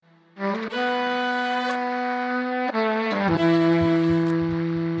You're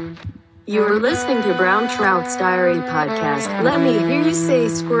listening to Brown Trout's Diary podcast. Let me hear you say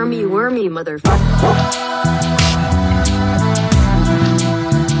squirmy wormy motherfucker.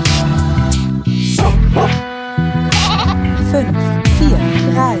 5, 4,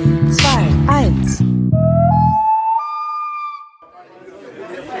 3, 2, 1.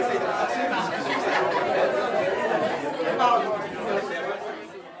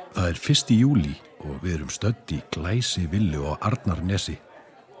 Það er 1. júlí og við erum stödd í Glæsivillu á Arnarnesi.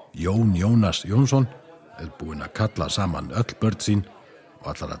 Jón Jónas Jónsson er búinn að kalla saman öll börn sín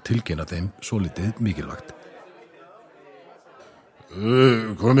og ætlar að tilkynna þeim svolítið mikilvægt.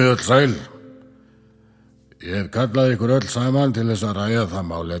 Komið öll sæl. Ég hef kallað ykkur öll saman til þess að ræða það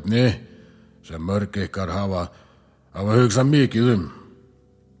málefni sem mörg ykkar hafa hugsað mikið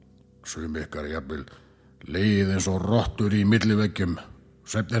Sum ykkar jafnvel legið eins og rottur í milliveggjum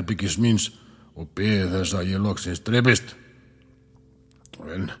svefnherbergis míns og beðið þess að ég loksins drepist.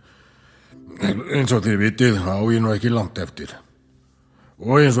 En eins og þið vitið á ég nú ekki langt eftir.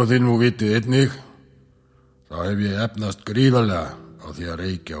 Og eins og þið nú vitið einnig, þá hef ég efnast gríðarlega á því að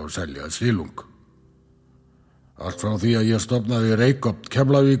reykja og selja silung. Allt frá því að ég stofnaði Reykholt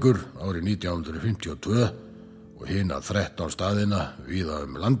Keflavíkur árið 1952 og hina 13 staðina víða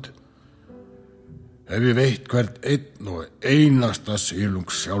land, hef ég veitt hvert einn og einasta silung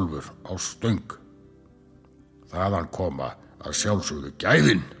sjálfur á stöng. Þaðan koma að sjálfsögðu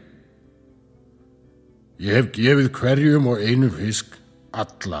gæðin. Ég hef gefið hverjum og einum fisk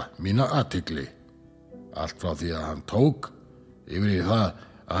alla mína athygli, allt frá því að hann tók yfir í það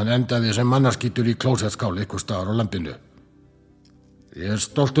að hann endaði sem mannaskítur í klósettskál ykkur staðar á landinu. Ég er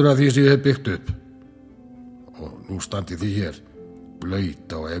stoltur af því sem ég hef byggt upp og nú standi því hér,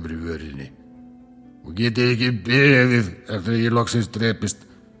 blaut á efri vörinni og getið ekki beðið eftir að ég loksins drepist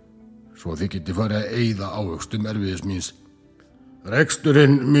svo þið getið farið að eyða ávöxtum erfiðis míns.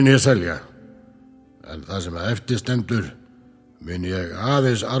 Reksturinn mun ég selja, en það sem að eftir stendur mun ég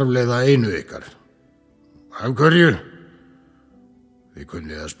aðeins arfleiða einu ykkar. Af hverju? Þið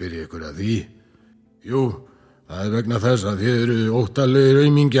kunnið að spyrja ykkur að því. Jú, það er vegna þess að þið eru óttalegir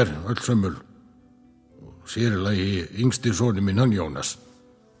aumingjar öll sömul og sér í lagi yngsti sonur minn hann Jónas.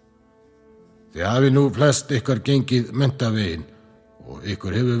 Þið hafi nú flest ykkar gengið menntavegin og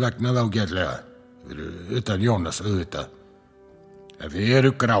ykkur hefur vegnað ágætlega fyrir utan Jónas auðvitað. En þið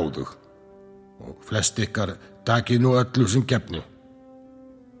eru gráðug og flest ykkar takið nú öllu sem gefnu.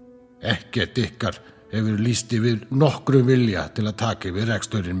 Ekkert ykkar hefur lýst yfir nokkrum vilja til að taka yfir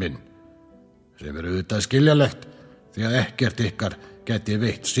reksturinn minn, sem er auðvitað skiljalegt því að ekkert ykkar geti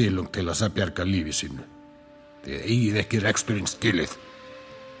veitt silung til að bjarga lífi sínu. Þið eigið ekki reksturinn skilið.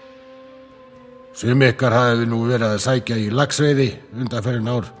 Sum ykkar hafi nú verið að sækja í laxveiði undanfarin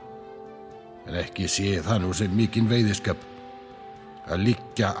ár, en ekki sé það nú sem mikinn veiðiskap að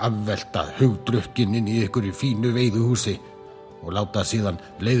liggja afvelta hugdrukkin inn í ykkur í fínu veiðuhúsi og láta síðan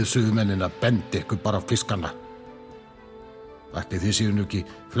leiðsögumennina benda ykkur bara á fiskana. Ætti þið séu nú ekki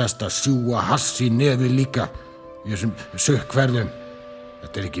flest að sjúga hass í nefið líka í þessum sökkverðum.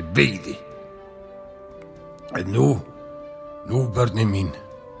 Þetta er ekki veiði. En nú börnin mín,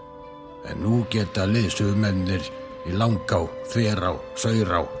 en nú geta leiðsögumennir í Langá, Þverá,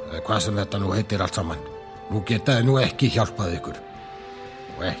 Saurá, eða hvað sem þetta nú heitir allt saman. Nú geta þið nú ekki hjálpað ykkur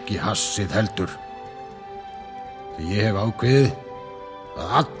og ekki hassið heldur. Því ég hef ákveðið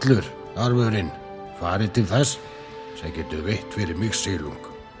að allur arfurinn fari til þess sem getur veitt fyrir mig silung.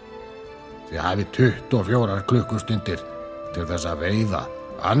 Þið hafið 24 klukkustundir til þess að veiða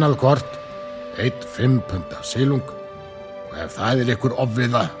annað hvort 1 5 punda silung og ef það er ykkur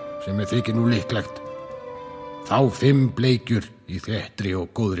ofviða sem þykir nú líklegt, þá 5 bleikjur í þéttri og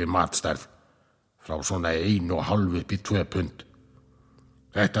góðri matstærð frá svona 1,5 upp í 2 pund.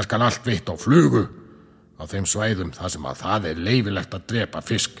 Þetta skal allt veitt á flugu á þeim svæðum þar sem að það er leyfilegt að drepa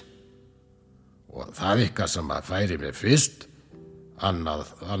fisk. Og það ykkar sem að færi með fyrst,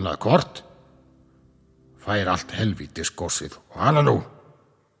 annað kort, fær allt helvítis góssið og hana nú,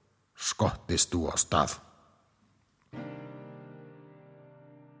 skottist þú á stað.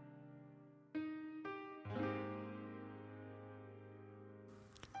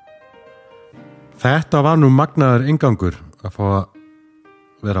 Þetta var nú magnaður inngangur að fá að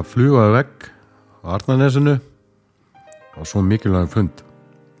vera að fljúga vegg á Arnarnesinu og svo mikilvægum fund.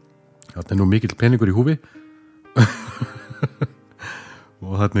 Þetta er nú mikill peningur í húfi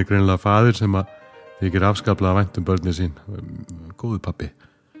og þarna er greinilega faðir sem að þykir afskaplega vænt börnin sín, góðu pabbi.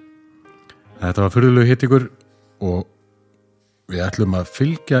 Þetta var furðulegu hittingur og við ætlum að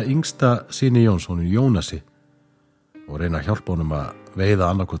fylgja yngsta syni Jónsson, Jónasi, og reyna að hjálpa honum að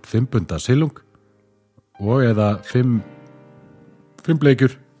veiða annarkvort 5 punda silung og eða 5 5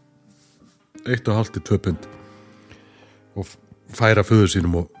 bleikjur 1,5 til 2 pund og færa föður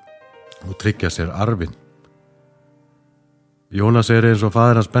sínum og tryggja sér arfin. Jónas eins og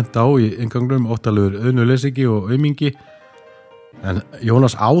faðir hans bent á í inngangnum, óttalegur auðnuleysingi og aumingi, en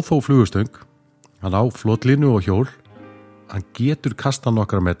Jónas á þó flugustöng, hann á flotlínu og hjól, hann getur kastað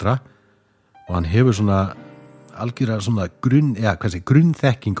nokkra metra og hann hefur svona algjörða svona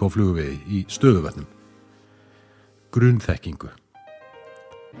grunnþekkingu á fluguveiði í stöðuvötnum. Grunnþekkingu.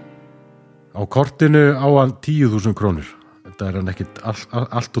 Á kortinu á hann 10.000 krónur. Þetta hann ekkit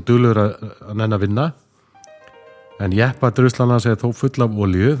allt og duglegur að nenn að vinna. En jeppadruslan hans þó full af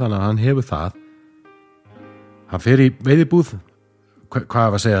olíu, þannig að hann hefur það. Hann fer í veiðibúð. Hvað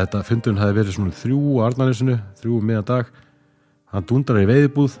var að segja þetta? Fundurinn hefði verið svona 3 á Arnarnesinu, 3 miðan dag. Hann dundrar í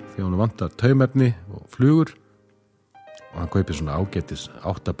veiðibúð því hann vantar taumefni og flugur. Og hann kaupir svona ágætis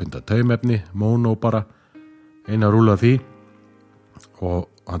 8 punda taumefni, mónó bara, eina rúla því. Og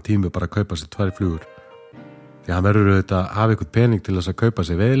hann tímur bara að kaupa sér 2 flugur. Því hann verður auðvitað að hafa eitthvað pening til þess að kaupa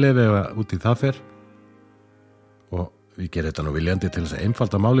sér veiðileyfi eða út í það fer. Og við gerum þetta nú viljandi til þess að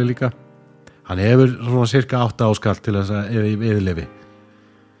einfalda máli líka. Hann hefur svona cirka 8 áskall til þess að veiðileyfi.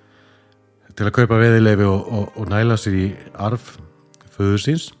 Til að kaupa veiðileyfi og næla sér í arf föður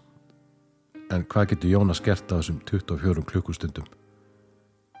síns. En hvað getur Jónas gert á þessum 24 klukkustundum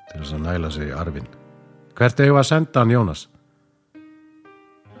til þess að næla sér í arfin? Hvert eigum við að senda hann Jónas?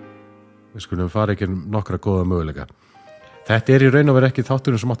 Við skulum fara ekki nokkra góða möguleika. Þetta í raun og veru ekki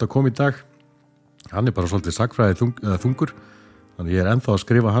þátturinn sem átt að koma í dag. Hann bara svolítið sagfræði þungur, þannig ég ennþá að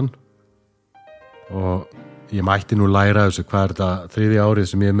skrifa hann og ég mætti nú læra þessu, hvað þetta 3. árið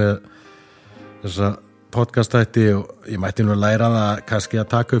sem ég með þessa podcastþætti og ég mætti nú læra það kannski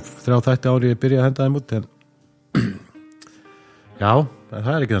að taka upp 3 þætti árið ég byrja að henda þeim út, en já, en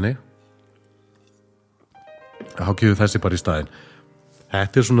það ekki þannig. Þá kemur þessi bara í staðinn.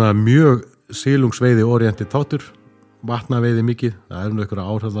 Þetta svona mjög silungsveiði orientið þáttur, vatnaveiði mikið, það nú einhverja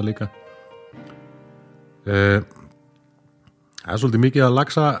áhrifða líka. Það svolítið mikið að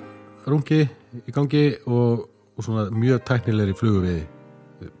laxa rungi í gangi og svona mjög tæknilegri fluguveiði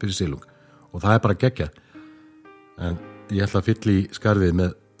fyrir silung og það bara geggjað, en ég ætla að fylla í skarðið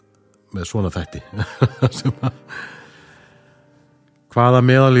með svona þætti hvaða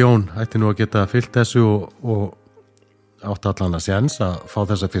meðaljón ætti nú að geta fyllt þessu og átt allan að séns að fá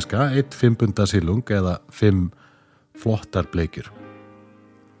þessa fiska, 1 5 punda silung eða 5 flottar bleikjur.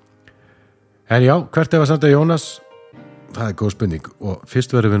 En já, hvert að senda Jónas? Það góð spurning og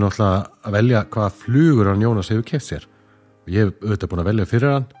fyrst verðum við náttúrulega að velja hvaða flugur hann Jónas hefur keypt sér. Ég hef auðvitað búin að velja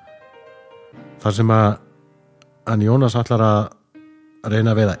fyrir hann. Þar sem að hann Jónas ætlar að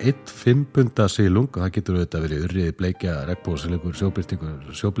reyna að veiða 1 5 punda silung og það getur auðvitað verið urriði, bleikja, regnbogasilungur,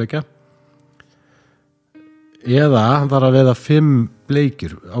 sjóbirtingur, sjóbleikja. Eða hann þarf að veiða 5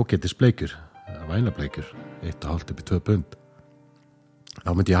 bleikjur, ágætis bleikjur, vænableikjur, 1,5 til 2 pund.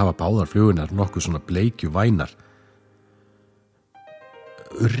 Þá myndi ég hafa báðar flugunar nokkuð svona bleikju vænar.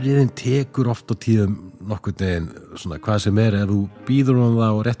 Urriðin tekur oft á tíðum nokkuð neginn svona hvað sem ef þú býður það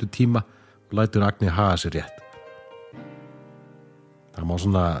á réttu tíma og lætur agnið haga sér rétt. Það má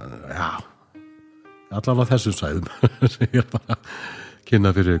svona, já, allan á þessum sæðum sem ég bara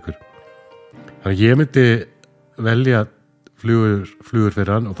kynna fyrir ykkur. Þannig ég myndi velja flugur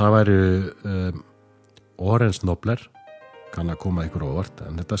fyrir hann og það væri Orange Nobler, kann að koma ykkur óvart,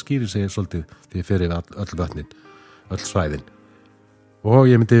 en þetta skýrir sig svolítið því fyrir öll vötnin, öll svæðin. Og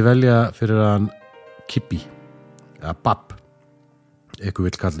ég myndi velja fyrir hann Kippi, eða Bab, ykkur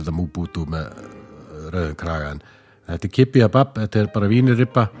vill kalla þetta múbútu með rauðum kraga, en þetta Kippi eða Bab, þetta bara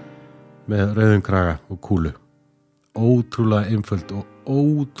vínirribba með rauðum kraga og kúlu. Ótrúlega einföld og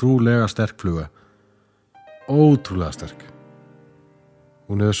ótrúlega sterk fluga. Ótrúlega sterk.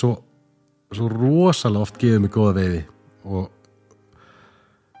 Hún hefur svo rosalega oft gefið mig góða veiði og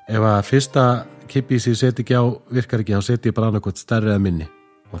ef að fyrsta Kippi sem ég seti ekki á virkar ekki, þá seti ég bara annað hvort stærri eða minni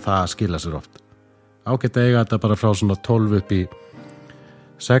og það skila sér oft. Ágætt að eiga þetta bara frá svona 12 upp í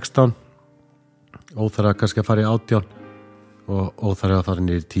 16, óþarf kannski að fara í 18 og óþarf að fara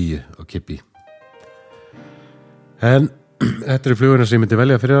niður í 10 á Kippi. En þetta flugurinn sem ég myndi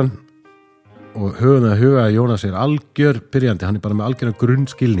velja fyrir hann og höfum það að huga að Jónas algjör byrjandi, hann bara með algjörn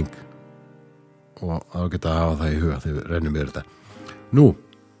grunnskilning og þá geta að hafa það í huga þegar við reynum við þetta. Nú,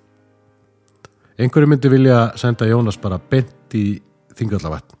 einhverju myndi vilja senda Jónas bara beint í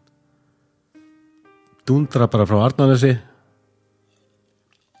Þingvallavatn. Dúndra bara frá Arnarnesi.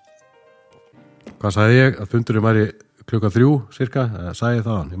 Hvað sagði ég? Að fundurinn væri 3:00 cirka, sagði ég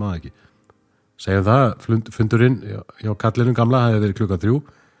það hann, ég maður ekki. Segjum það, fundurinn hjá kallinum gamla hefði verið 3:00.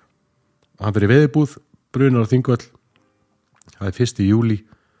 Hann fyrir veiðibúð, brunar á Þingvöll. það er 1. júlí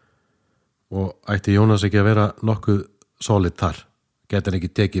og ætti Jónas ekki að vera nokkuð solid þar. Getur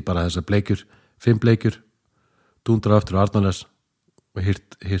ekki tekið bara þessar bleikjur, 5 bleikjur, dúndra aftur á Arnarnes og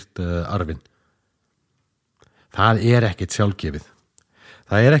hyrt arfin. Það er ekkit sjálfgefið.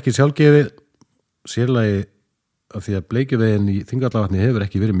 Það er ekki sjálfgefið sérlagi af því að bleikjuvegin í Þingallavatni hefur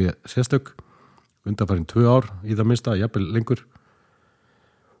ekki verið mjög sérstök undanfarin 2 ár í það minnsta, jafnvel lengur.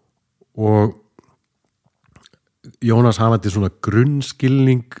 Og Jónas hafandi svona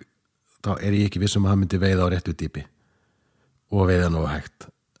grunnskilning, þá er ég ekki viss að hann myndi veiða á réttu dýpi og veiða nógu hægt.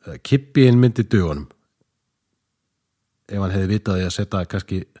 Kippiinn myndi dögunum ef hann hefði vitað að setja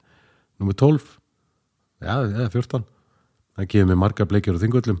kannski númer 12 eða 14, það gefur mig margar bleikjur á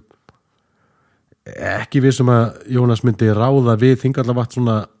Þingvöllum. Ekki vissum að Jónas myndi ráða við Þingallavatn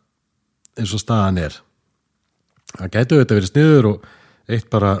svona eins og staðan er. Það gæti auðvitað verið sniður og eitt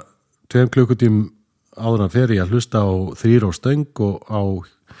bara 2 klukkutímum áður hann fer í að hlusta á 3 á stöng og á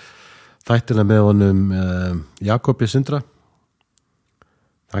þættina með honum Jakobi Sindra.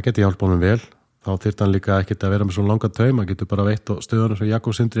 Það geti hjálpa honum vel. Þá þyrfti hann líka ekkert að vera með svona langan taum, hann getur bara veitt á stöðunum sem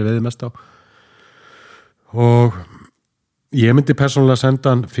Jakob Sindri veiði mest á. Og ég myndi persónulega senda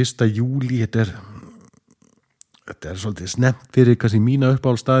hann 1. júlí, þetta er svolítið snemmt fyrir kannski mína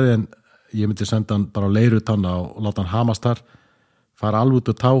uppáhaldstaði, en ég myndi senda hann bara á Leirutanna og láta hann hamast þar, fara alveg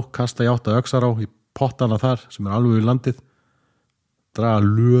út og tá, kasta í 8 öxar á í pottana þar sem er alveg í landið, draga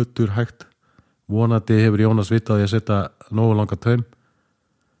lötur hægt. Vonandi hefur Jónas vitað að ég setja nógu langa taum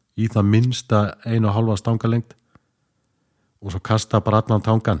í það minnsta 1,5 stangalengt og svo kasta bara allan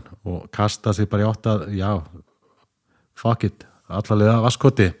tangan og kasta sig bara í 8, já, fuck it, allalega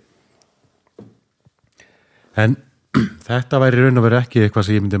vaskoti. En þetta væri raun og veru ekki eitthvað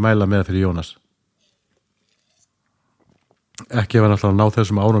sem ég myndi mæla með fyrir Jónas. Ekki ef hann alltaf að ná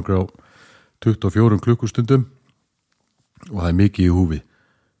þessum árangri á 24 klukkustundum og það er mikið í húfi.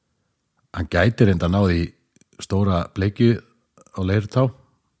 Hann gæti reynda að ná því stóra bleikju á Leirutá.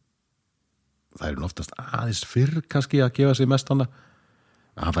 Það er oftast aðeins fyrr kannski að gefa sig mest hana.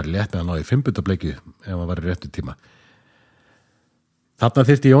 Hann færi létt með að ná í 5 bleikju ef hann var í réttu tíma. Þarna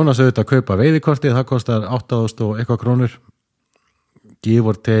þyrfti Jónas auðvitað að kaupa veiðikortið, það kostar 8.000 og eitthvað krónur. Give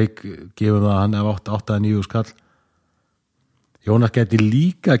or take, gefum það að hann ef 8-9 skall. Jónas geti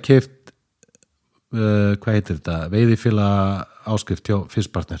líka keypt, hvað heitir þetta, veiðifélag áskrift hjá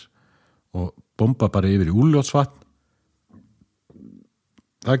Fiskpartner og bomba bara yfir í Úlfljótsvatn.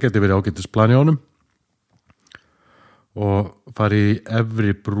 Það geti verið ágætis plan í honum og fari í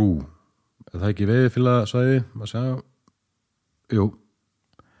Efri Brú. Er það ekki veiðifélagsvæði? Að segja, jú.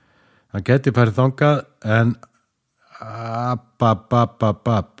 Hann geti farið þangað en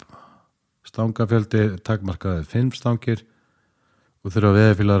stangafjöldi takmarkaði 5 stangir og þurfa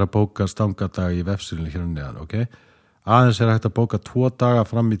veiðifélagar að bóka stangadag í vefsíðunni hér neðan, ok? Aðeins er hægt að bóka 2 daga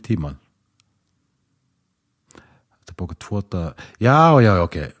fram í tíman. Þetta bóka 2 daga, já,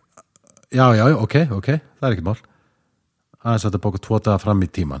 ok. Já, ok, það er ekki mál. Aðeins að þetta bóka 2 daga fram í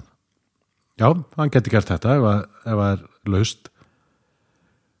tíman. Já, hann geti gert þetta ef það er laust.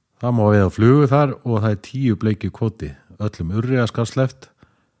 Það má við á flugu þar og það er 10 bleikju kvóti. Öllum urriða skal sleppt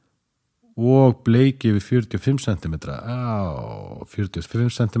og bleiki við 45 cm. Já,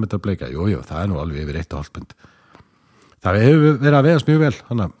 45 cm bleika. Jú, það er nú alveg yfir 1,5 pund. Það hefur verið að veiðast mjög vel,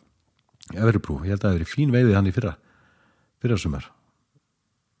 hann að Efri Brú. Ég held að það hefur verið fín veiði hann í fyrra sumar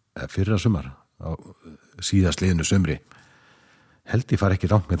á síðast liðinu sumri. Held ég fari ekki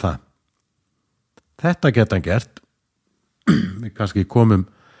rangt með það. Þetta geta hann gert. Við kannski komum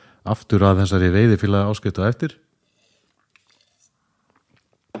aftur að þessari veiðifélag áskrift á eftir.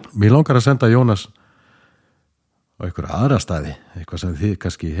 Mér langar að senda Jónas á einhverja aðra staði, eitthvað sem þið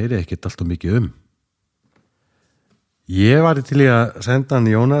kannski heyri ekkert allt og mikið Ég var til í að senda hann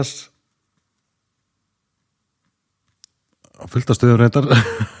Jónas á fullt af stöðum reyndar.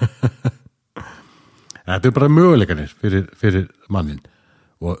 Þetta er bara möguleikanir fyrir mannin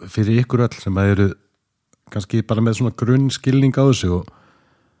og fyrir ykkur öll sem eru kannski bara með svona grunnskilning á þessu og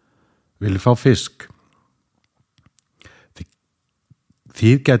vilja fá fisk.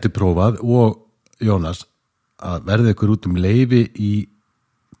 Þið gætu prófað og Jónas að verða ykkur út leyfi í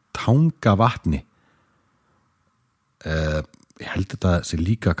Tangavatni. Ég held þetta sé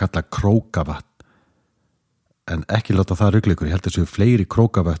líka að kalla Krókavatn en ekki láta það rugla ykkur. Ég held þessu fleiri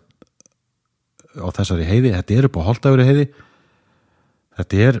Krókavatn á þessari heiði. Þetta er upp á Holtavöru heiði.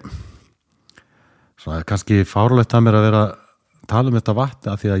 Þetta er svona kannski fárlegt að mér að vera tala um þetta vatn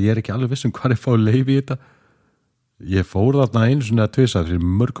af því að ég er ekki alveg viss hvað ég fá leyfi í þetta. Ég fór þarna einu svona að tvisa fyrir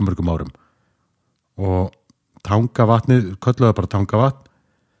mörgum árum og Tangavatnið, kölluðu bara Tangavatn,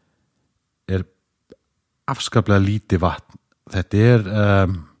 er afskaplega lítið vatn þetta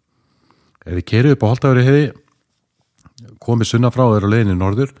ef þið keyrið upp á Holtaveri heiði, komið sunna frá og á leiðinni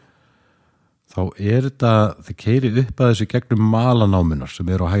norður, þá þetta, þið keyrið upp að þessu gegnum malanámunar sem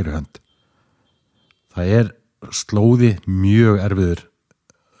eru á hægri hönd. Það slóði mjög erfiður,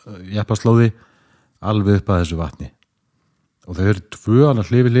 jeppaslóði, alveg upp að þessu vatni. Og þau eru 2 annað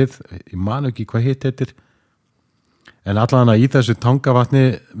hlið við hlið, ég man ekki hvað hitt heitir, en allan í þessu tangavatni,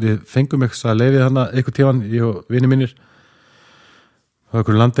 við fengum eitthvað leyfið hana, eitthvað tífan, ég og vini mínir, á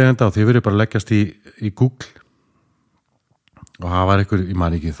einhverju landeigenda og þið verið bara að leggjast í Google og það var einhver, ég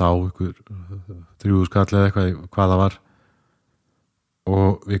man ekki þá, einhver 3 skall eða eitthvað, hvað það var,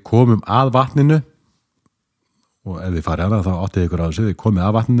 og við komum að vatninu og ef þið farið hana þá áttið ykkur á þessu, við komum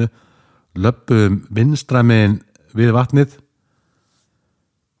að vatninu, löppuðum vinstra megin við vatnið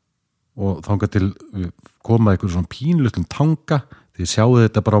og þangað til við komum að einhverjum svona pínlutlum tanga, þið sjáðu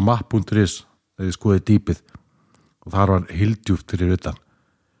þetta bara á map.is þegar þið skoðið dýpið og þar var hyldjúpt fyrir utan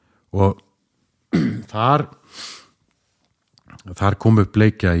og þar kom upp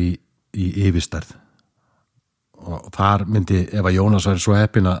bleikja í yfirstærð og þar myndi, ef að Jónas væri svo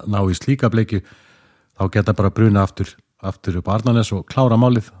heppinn að ná í slíka bleikju þá geta bara bruna aftur upp Arnarnes og klára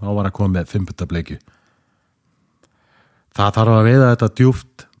málið, þá var að koma með 5 putta bleikju. Það þarf að veiða þetta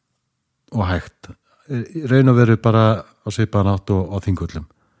djúpt og hægt, raun og veru bara á svipaðan átt og á Þingullum.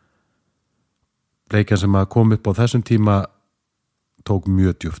 Bleikjan sem að kom upp á þessum tíma tók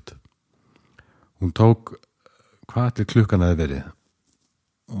mjög djúpt. Hún tók, hvað allir klukkan hefði verið?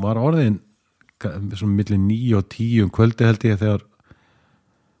 Hún var orðin svona milli 9 og 10 kvöldi held ég þegar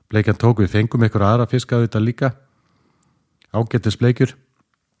bleikjan tók, við fengum einhver aðra fiska þetta líka, ágætis bleikjur,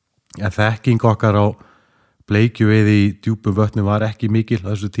 en þekking okkar á bleikju eða í djúpum vötnum var ekki mikil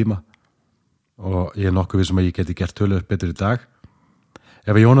á þessu tíma og ég nokkuð við sem að ég geti gert tölur betur í dag.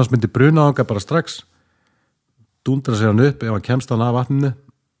 Ef Jónas myndi bruna ánga bara strax, dúndra sér hann upp ef hann kemst hann af vatninu.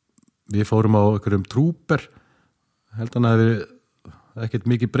 Við fórum á einhverjum trúper, held hann að það hefði ekkert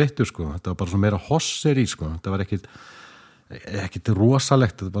mikið breyttur sko, þetta var bara svona meira hosseri sko, þetta var ekkert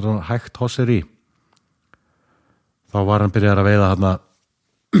rosalegt, þetta var svona hægt hosseri. Þá var hann byrjar að veiða þarna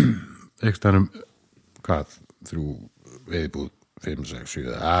einhverjum, 3 veiðbúð, 5, 6,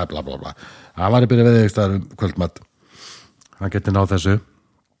 7, bla bla bla. Hann var að byrja að veiða einhverjum kvöldmatt. Hann geti náð þessu.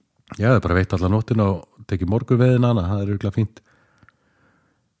 Já, það bara veitt allan nóttina og tekið morgunveiðina hana, það örugglega fínt.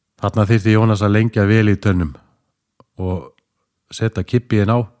 Þarna þyrfti Jónas að lengja vel í tönnum og setja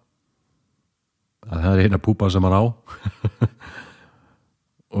kippiðin á. Það eina púpan sem hann á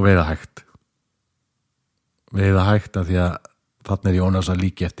og veiða hægt. Veiða hægt af því að þarna Jónas að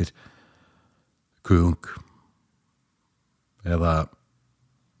líki eftir kuðung eða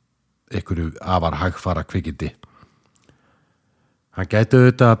einhverju afar hægfara kvikindi. Hann gæti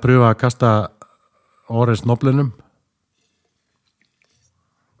auðvitað að pröfa að kasta orðins noflunum.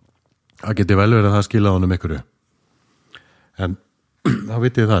 Það geti vel verið að það skila honum einhverju. En þá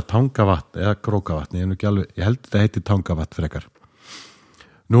vitið það, tangavatn eða krókavatn, ég held þetta heiti tangavatn frekar.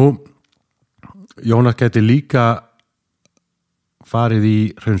 Nú, Jónas gæti líka farið í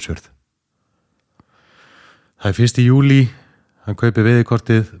Hraunsfjörð. Það 1. júlí, hann kaupi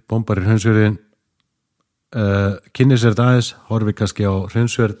veiðikortið, bombar í Hraunsfjörðin, kynni sér þetta aðeins, horfi kannski á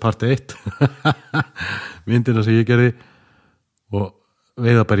Hraunsfjörð part 1 myndina sem ég gerði og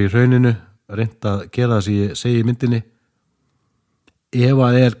veiða bara í hrauninu, reynda að gera það sem ég segi í myndinni. Ef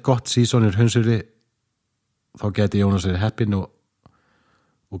að gott sísón í Hraunsfjörði þá geti Jónas verið heppinn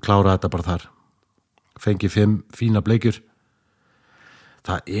og klára þetta bara þar. Fengi 5 fína bleikjur.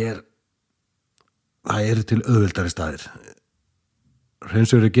 Það eru til auðveldari staðir.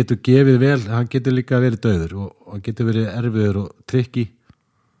 Hraunsfjörður getur gefið vel, hann getur líka verið dauður og hann getur verið erfiður og trikki.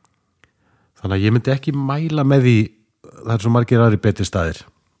 Þannig að ég myndi ekki mæla með því, það svo margir aðri betri staðir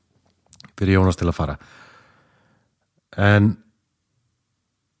fyrir Jónas til að fara. En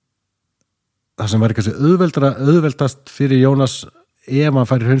það sem var kannski auðveldast fyrir Jónas ef hann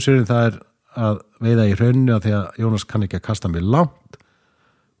fær í Hraunsfjörðin, það að veiða í hrauninu af því að Jónas kann ekki að kasta mig langt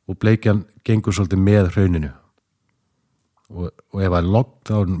og bleikjan gengur svolítið með hrauninu. Og ef það logg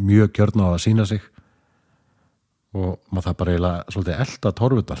þá mjög gjörn á að sýna sig og maður það bara eiginlega svolítið elda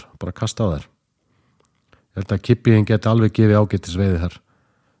torfutar, bara kasta á þær. Ég held að kippiðin geti alveg gefið ágætis veiði þar.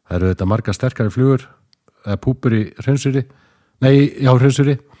 Það eru þetta marga sterkari flugur eða púpur í Hraunsfirði,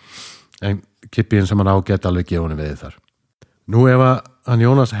 Hraunsfirði, en kippiðin sem hann á geti alveg gefið honum veiði þar. Nú ef að hann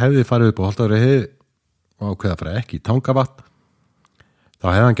Jónas hefði farið upp á Holtaveri heiði og ákveða að fara ekki í tangavatn, þá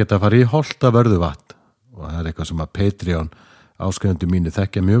hefði hann getað að fara í Holtavörðuvatn og það eitthvað sem að Patreon áskrifendur mínu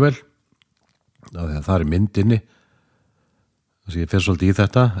þekkja mjög vel af því að það myndinni þess að ég fer svolítið í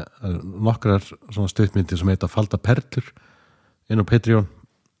þetta nokkrar svona stuttmyndir sem heita Falda perlur inn á Patreon.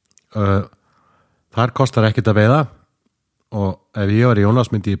 Þar kostar ekkert að veiða og ef ég var í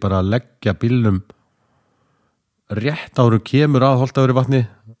Jónas myndi ég bara leggja bílnum rétt árum kemur að Holtavöru vatni.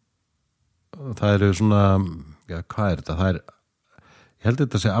 Það eru svona, hvað er þetta? Það er, ég held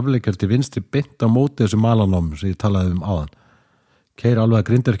þetta sé afleikjar til vinstri beint á móti þessu malanóm sem ég talaði áðan. Keyra alveg að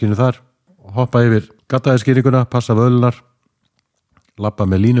Grindarkinu þar, hoppa yfir gattaðiskýringuna, passa völunar, labba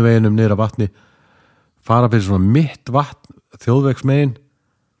með línuveginum niður að vatni, fara fyrir svona mitt vatn, þjóðvegsmegin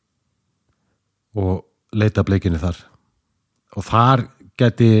og leita bleikinu þar. Og þar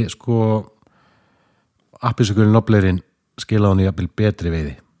geti appisugurinn noblerinn skilað hann jafnvel betri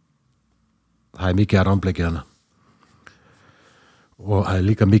veiði. Það er mikið að ránbleikið hana. Og það er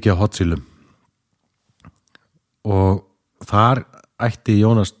líka mikið að hotsílum. Og þar ætti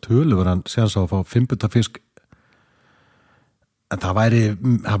Jónas töluveran séðan sá að fá 5 butta fisk. En það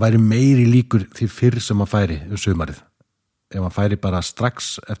væri meiri líkur því fyrr sem hann færi sumarið. Ef hann færi bara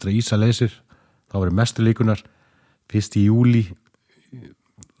strax eftir að ísa leysir, þá væri mestu líkunar 1. júlí,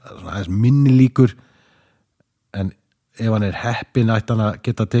 aðeins minni líkur, en ef hann er heppinn ætti hann að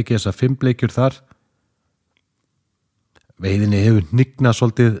geta tekið þessa 5 bleikjur þar. Veiðinni hefur hnignað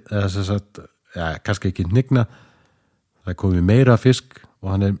svolítið, kannski ekki hnignað, það er komið meira fisk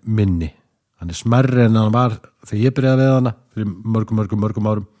og hann er minni. Hann er smærri en hann var þegar ég byrjaði að veiða hana fyrir mörgum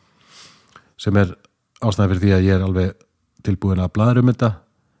árum, sem er ástæðan fyrir því að ég er alveg tilbúin að blaðra þetta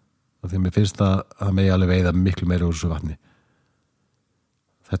og því mér finnst að það megi alveg veiða miklu meira úr þessu vatni.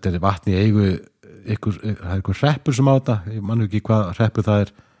 Þetta er vatni í eigu það er einhver hreppur sem á þetta, ég man ekki hvað hreppur það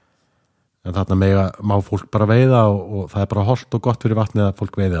er, en þarna má fólk bara veiða og það er bara hollt og gott fyrir vatnið að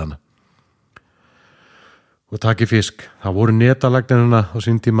fólk veiði hana. Og taki fisk, það voru netalagnirina á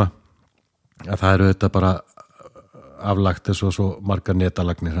sín tíma, að það eru þetta bara aflagt þessu og svo margar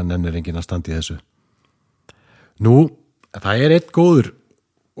netalagnir, hann nennir enginn að standa í þessu. Nú, það er eitt góður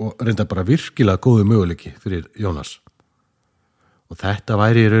og reynda bara virkilega góður möguleiki fyrir Jónas. Og þetta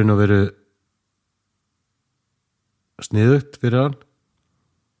væri í raun og veru sniðugt fyrir hann.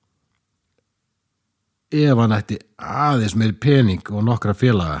 Ef hann ætti aðeins meiri pening og nokkra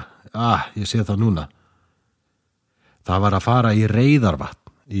félaga, ég sé það núna. Það var að fara í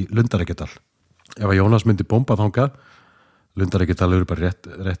Reyðarvatn í Lundareykjadal. Ef að Jónas myndi bomba þangað, Lundareykjadal eru bara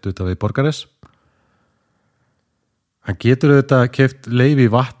rétt út af við Borgarnes. Hann getur auðvitað keypt leyfi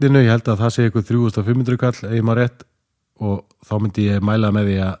í vatninu, ég held að það sé eitthvað 3500 kall, ef ég maður rétt, og þá myndi ég mæla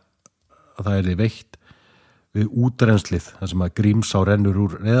með því að það er veitt við útrennslið, þar sem að Grímsá rennur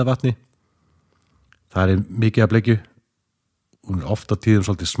úr Reyðarvatni. Það er mikið að bleikju, hún er oft á tíðum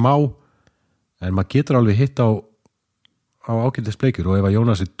svolítið smá, en maður getur alveg hitt á ágætis bleikjur, og ef að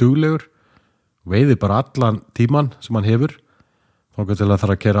Jónas er duglegur, veiði bara allan tíman sem hann hefur, þá til að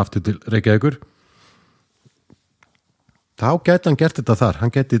þarf að keyra aftur til Reykjavíkur, þá gæti hann gert þetta þar,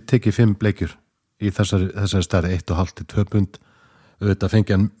 hann gæti tekið 5 bleikjur í þessari stærði 1,5 til 2 pund, auðvitað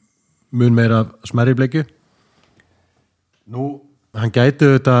fengi hann mun meira smærri bleikju. Nú, hann gæti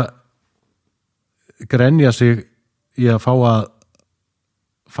auðvitað grenja sig í að fá að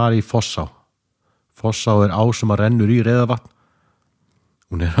fara í Fossá. Fossá er á sem að rennur í Reyðarvatn.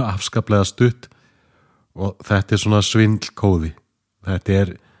 Hún er afskaplega stutt og þetta er svona svindlkóði. Þetta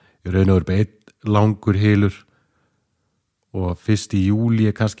er í raun og veru einn langur hylur og 1. júlí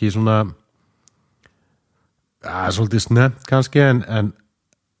er kannski svona svolítið snemmt kannski, en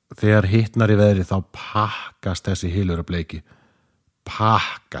þegar hitnar í veðri þá pakkast þessi hylur að bleiki.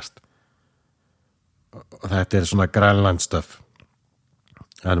 Pakkast. Og þetta er svona grænlandstöf.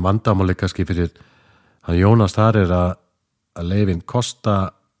 En vandamáli kannski fyrir hann Jónas þar er að leyfin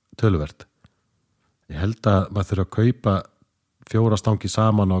kosta töluvert. Ég held að maður þurfa að kaupa 4 stangi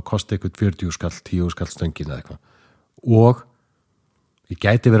saman og kosta eitthvað 40 skall, 10 skall stöngin eða eitthvað. Og ég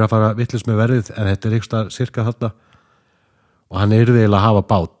gæti verið að fara vitlaus með verðið, en þetta er eitthvað cirka þarna, og hann yrði eiginlega að hafa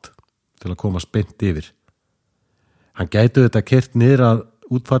bát til að komast beint yfir. Hann gæti þetta keyrt niður að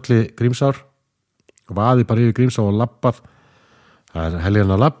útfalli Grímsár og vaði bara yfir Grímsá og labbað. Það er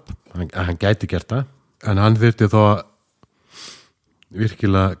helgina labb, hann gæti gert það, en hann þurfti þó að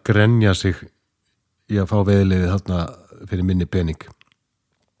virkilega grenja sig í að fá veiðilegið þarna fyrir minni pening.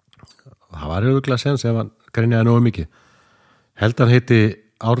 Það var örugglega sens ef hann grenjaði nógu mikið. Held hann heiti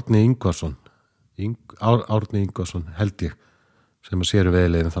Árni Ingvarsson, Árni Ingvarsson held ég, sem að séru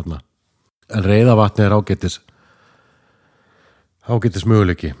veiðilegið þarna. En Reyðarvatni er ágætis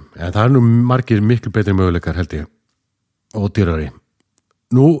möguleiki, en það er nú margir miklu betri möguleikar held ég, og dýrari.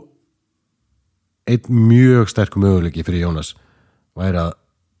 Nú, einn mjög sterkur möguleiki fyrir Jónas væri að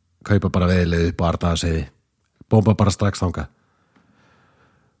kaupa bara veiðilegið upp á Arnarneseyði, bomba bara strax þangað.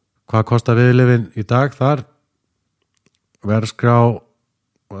 Hvað kostar veiðilegin í dag þar? verðskrá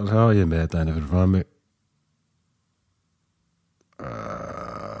þá ég með þetta henni fyrir frá mig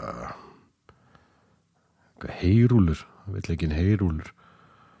heyrúlur vill ekki heyrúlur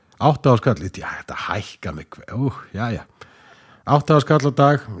 8 á skall, já þetta hækka mig já 8 á skall á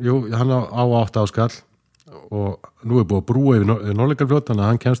dag, jú hann á 8 á skall og nú búið að brúa yfir Norðlingarfljót þannig að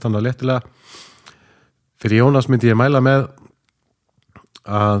hann kemst hann að léttilega fyrir Jónas myndi ég mæla með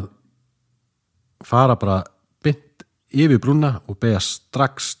að fara bara beint yfir brúna og beygja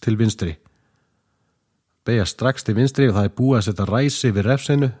strax til vinstri og það búið að setja ræsi við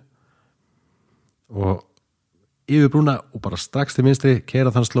refsinu og yfir brúna og bara strax til vinstri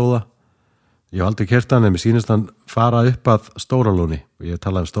keyra þann slóða ég hef aldrei keyrt hann en mér sýnist hann fara upp að Stóralóni og ég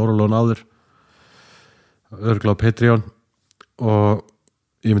talaði um Stóralón áður örugglega á Patreon og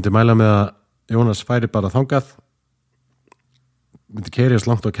ég myndi mæla með að Jónas færi bara þangað myndi keyra eins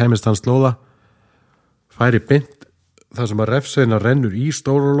langt og kæmist hann slóða færi beint þar sem að refsina rennur í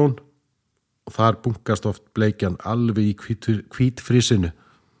Stóralón og þar bunkast oft bleikjan alveg í hvítfrísinu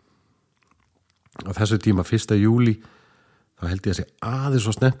á þessu tíma 1. júlí þá held ég að sé aðeins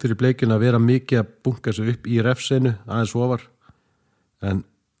svo snemmt fyrir bleikjun að vera mikið að bunka sig upp í refsinu aðeins ofar en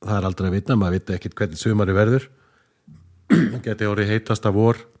það er aldrei að vita, maður veit ekkert hvernig sumari verður það geti orðið heitasta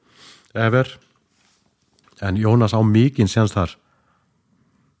vor ever en Jónas á mikinn séns þar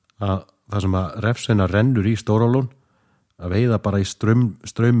að það sem að refsina rennur í Stóralón að veiða bara í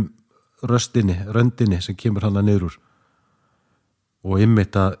röndinni sem kemur hann að niður úr og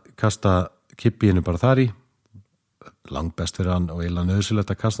ymmit að kasta kippíinu bara þar í langbest fyrir hann og eiginlega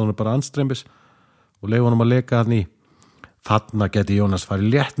nauðsynlegt að kasta hann bara andstrembis og leifa hann að leka hann í þarna geti Jónas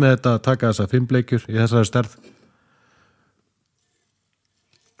farið létt með þetta að taka þessa 5 bleikjur í þessari stærð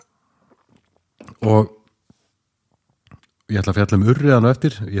og ég ætla að fjalla urriðan og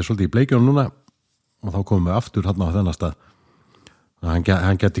eftir ég er svolítið í bleikjunum núna og þá komum við aftur hann á þennan stað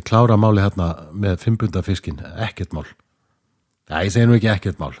hann geti klára máli hérna með 5 punda fiskin, ekkert mál ég segi nú ekki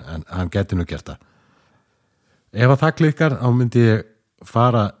ekkert mál en hann geti nú gert það ef að það klikkar þá myndi ég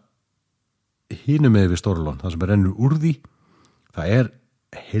fara hinum með við Stóralón það sem rennur úr því það er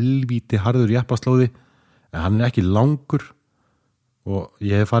helvíti harður jeppaslóði en hann er ekki langur og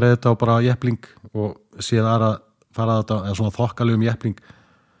ég hef farið þetta á bara jeppling og séð aðra fara þetta eða svona þokkalegum jeppling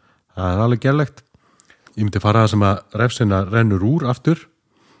það er alveg gerlegt ég myndi fara það sem að refsina rennur úr aftur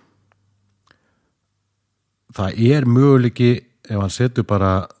það er möguleiki ef hann setur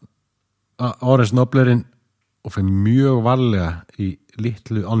bara Orange Noblerinn og fyrir mjög varlega í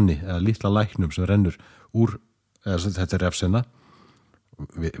litlu ánni eða litla læknum sem rennur úr eða þetta er refsina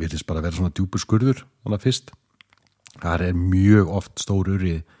virðist bara vera svona djúpur skurður þannig fyrst það er mjög oft stór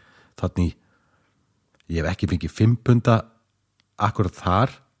urrið þannig ég hef ekki fengið 5 punda akkurat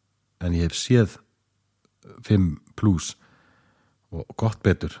þar en ég hef séð 5 plus og gott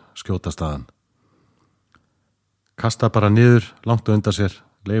betur skjóta staðan kasta bara niður langt og undan sér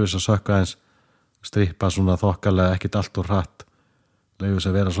leifis að sökka eins strippa svona þokkalega ekkert allt og hratt leifis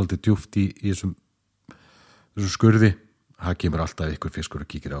að vera svolítið djúpt í þessum skurði það kemur alltaf ykkur fiskur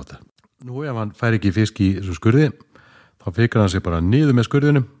og kíkir á þetta nú ef hann fær ekki fisk í þessum skurði þá fikar hann sig bara niður með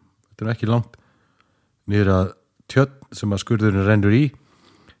skurðinum þetta er ekki langt niður að tjörn sem að skurðurinn rennur í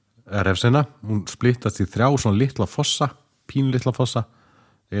refsina, hún splittast í 3 svona litla fossa, pínlitla fossa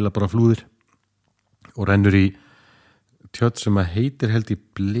eiginlega bara flúðir og rennur í tjörn sem að heitir held í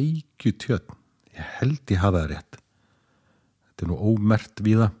bleikju tjörn ég held ég hafa það rétt þetta er nú ómerkt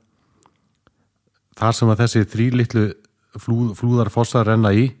víða þar sem að þessi 3 litlu flúðarfossa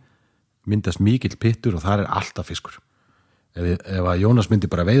renna í myndast mikill pittur og það er alltaf fiskur ef að Jónas myndi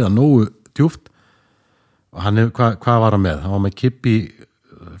bara veiða nógu djúpt og hann hvað var hann með? Hann var með kippi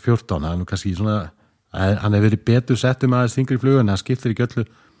 14, hann er kannski svona hann hefur verið betur settum aðeins þingri flugu en hann skiptir ekki öllu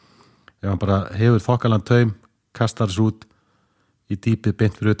ef hann bara hefur þokkalan taum kastar þessu út í dýpið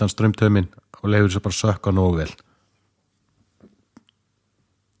beint fyrir utan strömtaumin og leifur þessu bara sökka nógu vel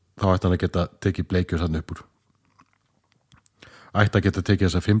þá ætti hann að geta tekið bleikjur þarna upp úr ætti að geta tekið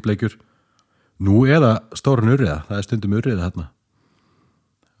þessar 5 bleikjur nú eða stórun urriða það er stundum urriða þarna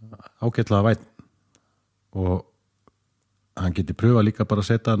ágætlega væn og hann geti pröfa líka bara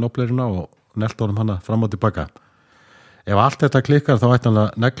að setja noblerina og nelta honum hana fram og tilbaka ef allt þetta klikkar þá ætti hann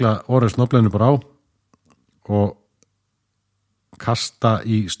að negla Orange Noblerinu bara á og kasta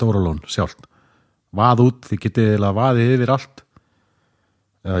í Stóralón sjálft vað út, þið getið eða vaðið yfir allt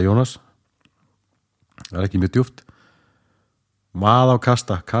eða Jónas það er ekki mjög djúpt vað á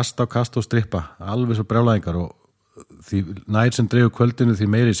kasta og strippa alveg svo brjálæðingar og því nær sem dreifur kvöldinu því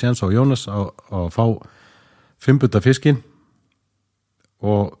meiri séns á Jónas að fá 5 punda fiskinn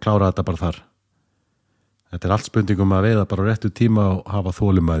og klára þetta bara þar Þetta er allt spurningum að veiða bara á réttu tíma og hafa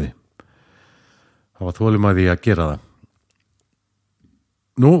þolinmæði að gera það.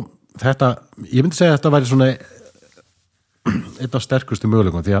 Nú, þetta, ég myndi segja að þetta væri svona einn af sterkustu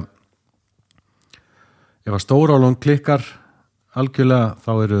möguleikum, því að ef að stórálón klikkar algjörlega,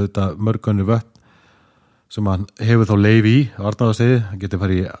 þá eru þetta mörgunni vötn sem hann hefur þá leyfi í á Arnarvatnsheiði. Hann getur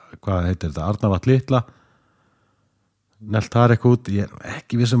farið í, hvað heitir þetta, Arnarvatn litla, nelt þar eitthvað út. Ég er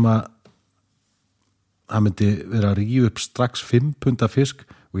ekki vissum að hann myndi vera að rífa upp strax 5 punda fisk,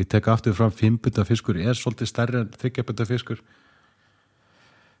 og ég tek aftur fram 5 punda fiskur er svolítið stærri en 3 punda fiskur.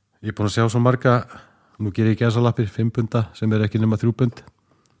 Ég er búin að sjá svo marga, nú ger ég gæsalappir 5 punda sem er ekki nema 3 pund.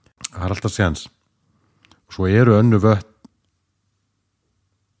 Það er alltaf séns. Svo eru önnu vötn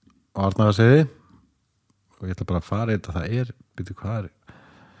á Arnarvatnsheiði, og ég ætla bara að fara þetta.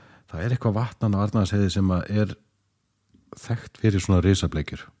 Það er eitthvað vatnan á Arnarvatnsheiði sem er þekkt fyrir svona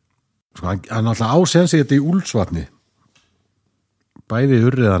risableikjur. Sko, hann alltaf ásensi þetta í Úlfsvatni, bæði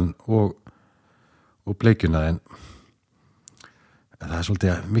urriðan og bleikjuna, en það er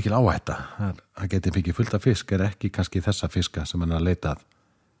svolítið mikil áhætta. Hann geti fikið fullt af fisk, er ekki kannski þessa fiska sem hann er að leita að.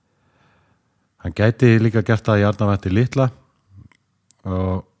 Hann gæti líka gert það í Arnarvatni litla,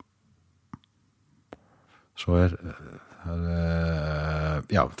 og svo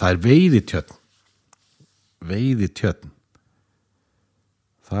það er veiðitjörn.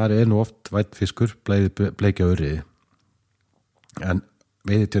 Þar er nú oft vætt fiskur, bleikja urriði, en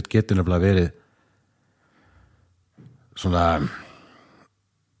veiðitjörn getur nefnilega verið svona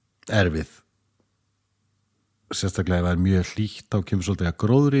erfið, sérstaklega ef það er mjög hlýtt, þá kemur svolítið að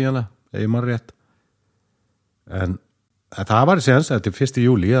gróður í hana, ef ég man rétt. En það var séns, þetta er 1.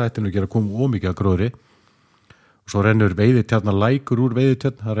 júlí, það ætti nú ekki að koma ómikið að gróðri, og svo rennur veiðitjarnar lækur úr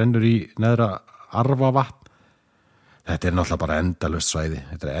veiðitjörn, það rennur í neðra Arfavatn. Þetta er náttúrulega bara endalaust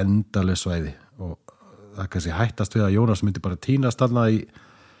svæði, og það kannski hættast við að Jónas myndi bara tínast þarna í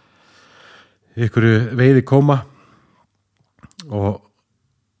einhverju veiði koma og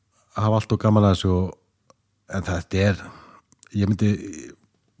hafa allt og gaman að þessu, en þetta er, ég myndi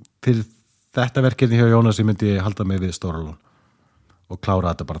fyrir þetta verkefni hjá Jónas, ég myndi halda mig við Stóralón og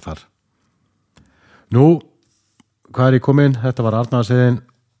klára þetta bara þar. Nú, hvað er ég komin? Þetta var Arnarvatnsheiðin,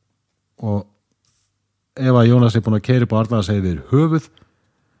 og ef að Jónas er búin að keyra upp á Arnarvatnsheiði yfir höfuð,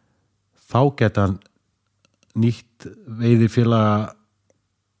 þá geta hann nýtt veiðifélaga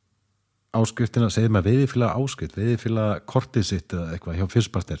áskriftina, segjum að veiðifélaga áskrift, veiðifélaga kortið sitt eða eitthvað hjá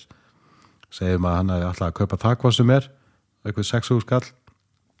Fiskpartner, segjum að hann ætla að kaupa það hvað sem er, eitthvað 6.000 skall,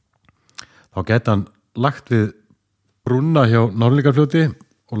 þá geta hann lagt við brúnna hjá Norðlingarfljóti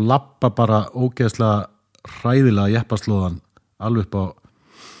og labba bara ógeðslega hræðilega jeppaslóðan alveg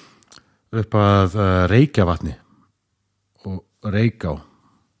upp að Reykjavatni og Reyká.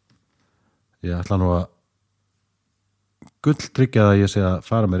 Ég ætla nú að gulltryggja það að ég sé að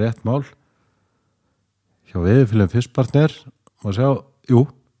fara með rétt mál hjá veiðifélögum Fiskpartner og sjá,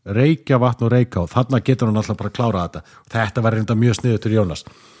 Reykjavatn og Reyká, þarna getur hann alltaf bara að klára þetta. Þetta var reynda mjög sniðugt fyrir Jónas,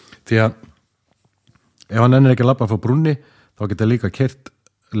 því að ef hann ennir ekki að labba frá brúnni, þá getur líka keyrt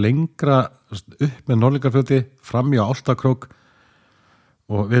lengra upp með Norðlingarfljóti fram í Álftakrók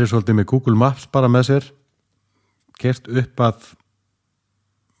og verið svolítið með Google Maps bara með sér, keyrt upp að,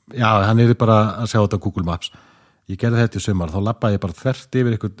 hann er bara að sjá þetta Google Maps. Ég gerði þetta í sumar, þá labbaði ég bara þvert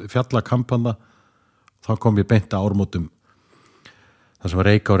yfir eitthvað fjallakampanda, þá kom ég beint að Ármótum, þar sem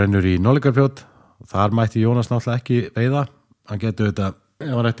Reyká rennur í Norðlingarfljót, og þar mætti Jónas náttúrulega ekki veiða. Hann getur þetta,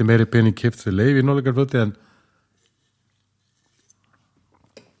 ef hann ætti meiri pening keypt fyrir leyfi í Norðlingarfljóti, en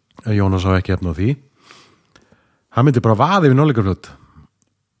Jónas á ekki efna á því. Hann myndi bara vaða yfir Norðlingarfljót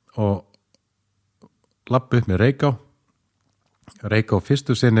og labba upp með Reyká. Reyká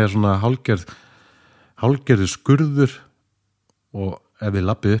fyrstu sinni er svona hálfgerður skurður, og ef við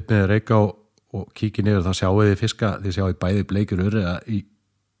labbið upp með Reyká og kíkið niður, þá sjáu þið fiska, þið sjáu bæði bleikjur urriða í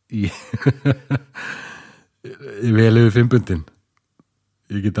vel yfir 5 pundin.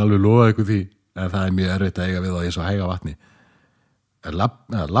 Ég get alveg lofað ykkur því, en það er mjög erfitt að eiga við á eins og hæga vatni.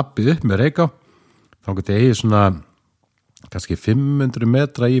 Labbið upp með Reyká, þá getur eigið svona kannski 500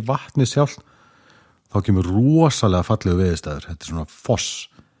 metra í vatni sjálf, þá kemur rosalega fallegu veðurstaður. Þetta er svona foss,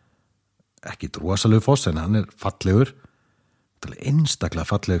 ekki rosalegu foss, en hann er fallegur, einstaklega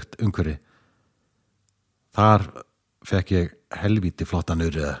fallegt umhverfi. Þar fekk ég helvíti flottan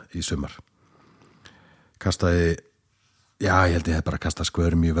urriða í sumar. Kastaði, ég held ég hef bara kastað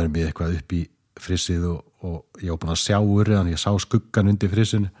skvörmi eitthvað upp í frissið, og ég var búin að sjá urriðan, ég sá skuggan undir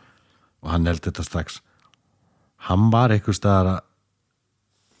frissinu og hann held þetta strax. Hann var eitthvað staðar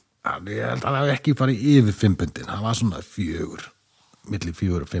að, ég held að hann hef ekki farið yfir 5 pundin, hann var svona 4, milli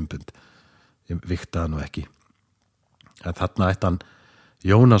 4 og 5 pund. ég viktaði nú ekki. En þarna ætti hann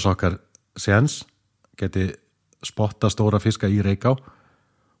Jónas okkar séns, geti spotta stóra fiska í Reykjá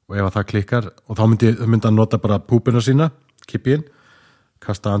og ef að það klikkar og þá myndi hann nota bara púpuna sína, kippin,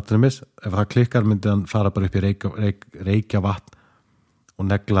 kasta andrimis, ef það klikkar myndi hann fara bara upp í Reykjavatn og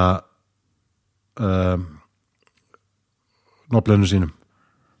negla noflunum sínum.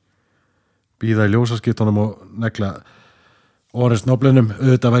 Bíða í ljósaskiptunum og negla orðins noflunum.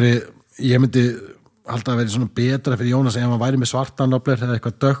 Auðvitað ég myndi halda að vera svona betra fyrir Jónas ef hann væri með svartan noflur eða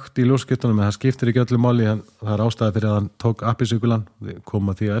eitthvað dökkt í ljósaskiptunum, en það skiptir ekki öllu máli, það er ástæða fyrir að hann tók appisíkulan, við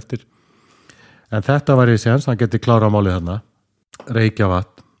komum að því að eftir. En þetta var í séns, hann geti klárað málið þarna.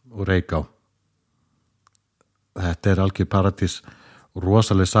 Reykjavatn og Reykjá. Þetta er algjör paradís,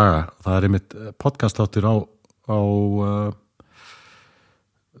 rosaleg saga. Það er einmitt podcastáttur á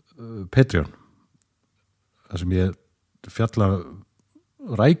Patreon, þar sem ég fjalla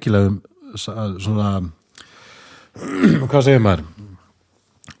rækilega svona hvað segir maður?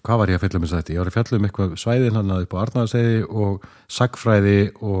 Hvað var ég að fjalla þetta? Ég var að fjalla eitthvað svæðin hann upp á Arnarheiði og sagnfræði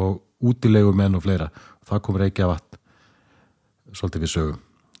og útilegumenn og fleira. Það kom Reykjavatn svolítið við sögum.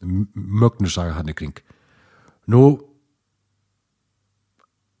 Mögnusaga hann í kring. Nú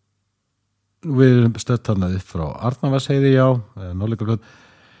við erum stödd hann upp frá Arnarheiði, já, Norðlingablöð.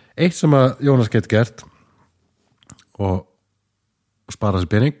 Eitt sem að Jónas geti gert og spara sér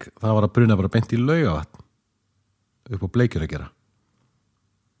pening, það var að bruna bara beint í Laugavatn upp á Bleikjur að gera.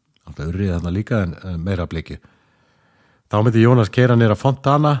 Alltaf urriði þarna líka en meira Bleikju. Þá myndi Jónas keyra niður að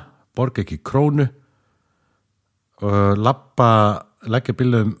Fontana, borga ekki krónu og leggja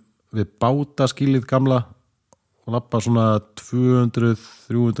bílum við bátaskýlið gamla og labba svona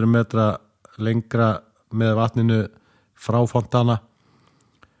 200-300 metra lengra með vatninu frá Fontana,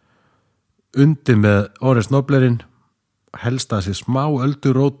 undir með orðins noflerinn, helsta þessi smá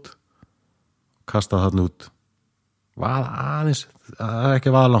öldurót, kasta þarna út. Vaða aðeins, það er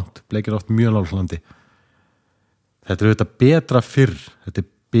ekki vaða langt, Bleikir oft mjög nálægt landi. Þetta er auðvitað betra fyrr, þetta er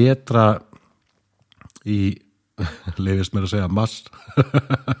betra í, leyfist mér að segja,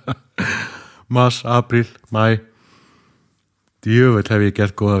 mars, apríl, mæ. Djöfull hef ég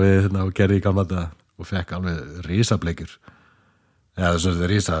gert góða við þetta og gerði í gamla þetta og fekk alveg risableikjur. Eða þess að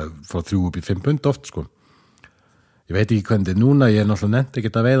risa frá 3 upp í 5 pund oft, sko. Ég veit ekki hvernig núna, ég er náttúrulega nefnt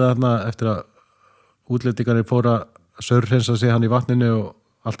ekki að veiða þarna eftir að útlendingarnir fóra að saurhreinsa sig hann í vatninu og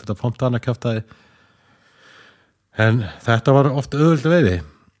allt þetta Fontana kjaftaði. En þetta var oft auðvöld veiði.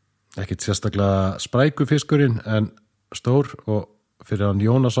 Ekkert sérstaklega sprækufiskurinn en stór og fyrir hann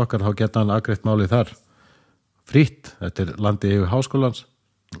Jónas okkar þá geta hann afgreitt málið þar. Frýtt, þetta er landi yfir háskólans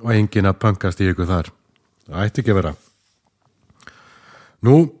og enginn að pöngast í ykkur þar. Það ætti ekki að vera.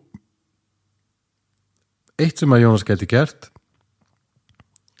 Nú, eitt sem að Jónas geti gert,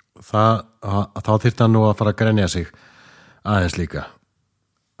 þá þyrfti hann nú að fara að grenja sig aðeins líka.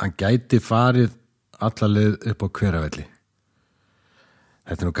 Hann gæti farið alla leið upp á Hveravelli.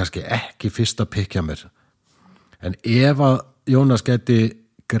 Þetta er nú kannski ekki fyrsta pikkja mér. En ef að Jónas gæti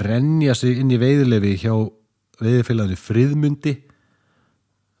grenja sig inn í veiðileyfi hjá veiðifélaginu Friðmundi,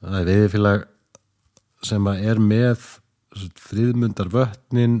 það er veiðifélag sem er með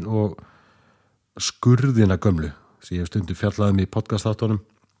Friðmundarvötnin og skurðina gömlu sem ég hef stundum fjallaði í podcastáttunum.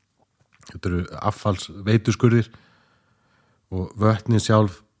 Þetta eru affalls veituskurðir og vötnin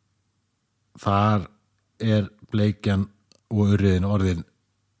sjálf, þar er Bleikjan og urriðin orðin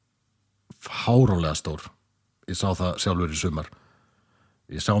fáránlega stór. Ég sá það sjálfur í sumar.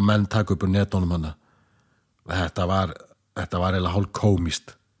 Ég sá menn taka upp úr netunum hana. Þetta var eiginlega hálf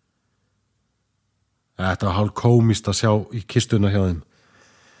kómískt. Þetta var hálf kómískt að sjá í kistuna hjá þeim.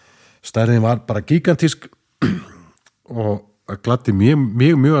 Stærðin var bara gigantísk og gladdi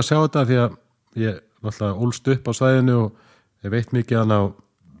mjög að sjá þetta því að ég náttúrulega ólst upp á svæðinu og ég veit mikið hana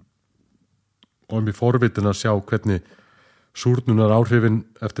og mér forvitin að sjá hvernig súrnunar áhrifin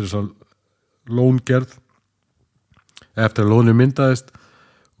eftir þess að lóngerð eftir að lónu myndaðist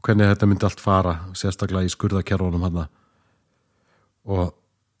og hvernig þetta myndi allt fara, sérstaklega í skurðakerfunum hana og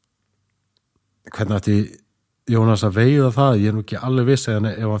hvernig ætti Jónas að veiða það, ég er nú ekki alveg viss ef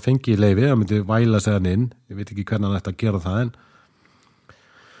hann fengi í leyfi, hann myndi væla sig hann inn, ég veit ekki hvernig hann ætti að gera það en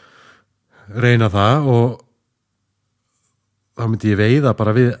reyna það og þá myndi ég veiða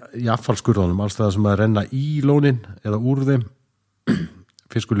bara við í affallskurðunum, alls það sem að renna í lónin eða úr þeim.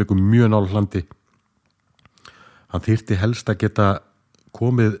 Fiskur liggur mjög nálægt landi. Hann þyrfti helst að geta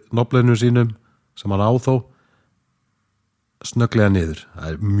komið noflunum sínum sem hann á þó snögglega niður. Það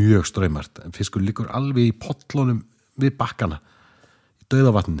er mjög straumart en fiskur liggur alveg í pollunum við bakkana í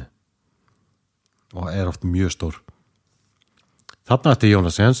dauðavatninu og er oft mjög stór. Þarna ætti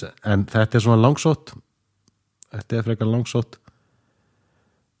Jónas séns, en þetta er svona langsótt. Þetta er frekar langsótt.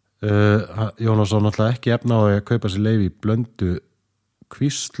 Jónas á náttúrulega ekki efna á að kaupa sér leyfi í Blöndu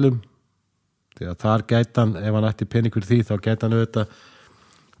Kvíslum, því að þar gæti hann, ef hann ætti pening fyrir því, þá gæti hann auðvitað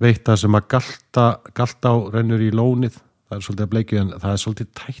veitt það sem að galtá rennur í lónið. Það er svolítið að bleikju, en það er svolítið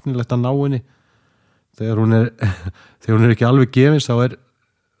tæknilegt að ná henni. Þegar hún er ekki alveg gefins, þá er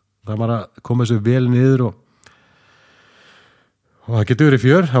það bara að koma þessu vel niður og það getur verið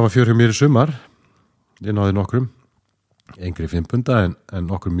fjör. Það var fjör hjá mér í sumar. Ég náði nokkrum, engri 5 punda en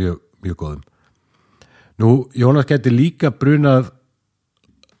nokkrum mjög góðum. Nú, Jónas geti líka brunað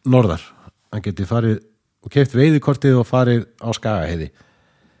norðar. Hann geti farið og keypt veiðikortið og farið á Skagaheiði.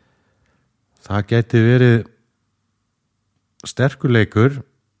 Það geti verið sterkur leikur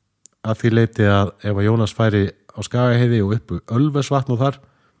að því leiti að ef að Jónas færi á Skagaheiði og upp Ölversvatn og þar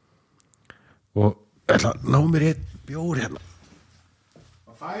og ætla að ná mér eitt bjór hérna.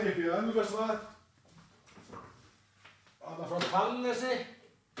 Það færi upp í Ölversvatn og frá Kvalnesi.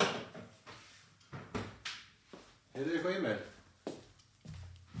 Heyrðu eitthvað í mér?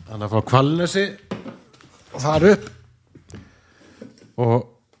 Þannig að frá Kvalnesi og þar upp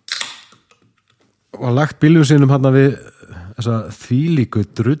og lagt bílum sínum hann við þessa þvílíku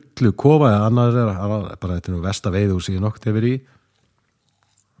drullu kofa eða annar bara þetta nú versta veiðhús í nokt hefur í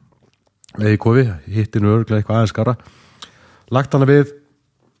veiðkofi, hitti nú örglega eitthvað aðeins skárra. Lagt hann við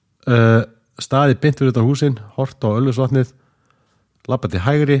staði beint fyrir utan húsin, hort á Ölversvatnið, labbaði til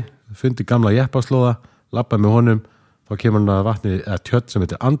hægri, fundi gamla jeppaslóða, labbaði með honum. Þá kemur hann að vatni eða tjött sem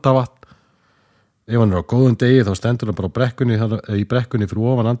heitir Andavatn. Ef hann er á góðum degi þá stendur hann bara í brekkunni fyrir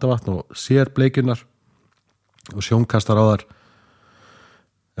ofan Andavatn og sér bleikjurnar og sjónkastar á þar.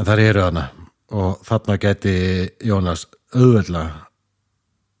 En þar eru hana og þarna geti Jónas auðveldlega,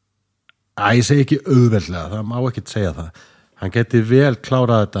 ég segi ekki auðveldlega, það má ekki segja það. Hann geti vel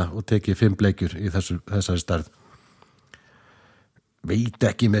klárað þetta og tekið 5 bleikjur í þessari stærð. Veit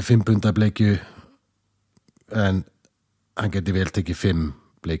ekki með 5 punda bleikju en hann geti vel tekið 5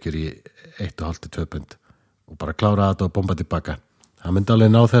 bleikjur í 1,5-2 pund og bara klára þetta og bomba tilbaka. Hann myndi alveg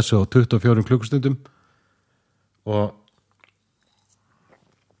ná þessu á 24 klukkustundum og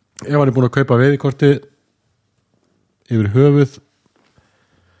ef hann er búin að kaupa veiðikorti yfir höfuð,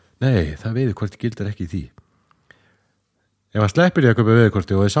 nei, það veiðikorti gildar ekki í því. Ef hann sleppir í að kaupa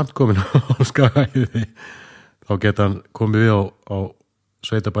veiðikorti og er samt komin á Skagaheiði, þá geta hann komið við á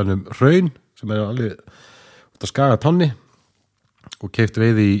sveitabænum Hraun sem er alveg út að Skagatanni og keypt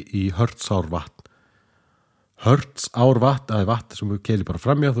veiði í Hörtsárvatn. Hörtsárvatn, það er vatn sem við keilir bara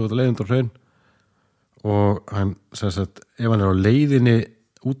framjá, þú veit að leiðundur Hraun og hann, sem sagt, ef hann er á leiðinni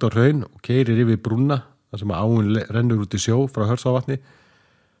út á Hraun og keirir yfir brúna, þar sem áin rennur út í sjó frá Hörtsárvatni,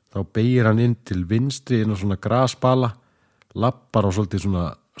 þá beygir hann inn til vinstri inn á svona grasbala, lappar á svolítið svona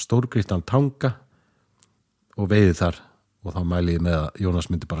stórgrýttan tanga og veiði þar og þá mæli ég með að Jónas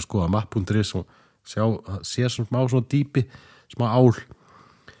myndi bara skoða mapp.is og sé svona smá dýpi, smá ál.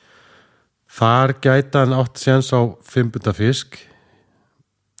 Þar gæti hann átt séns á 5 punda fisk.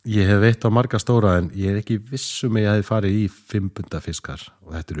 Ég hef veitt á marga stóra en ég er ekki vissum að ég hefði farið í 5 punda fiskar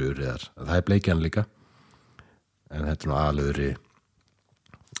og þetta eru urriðar. Það er bleikjan líka en þetta er nú alurri.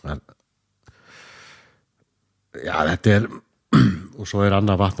 Já, þetta er og svo er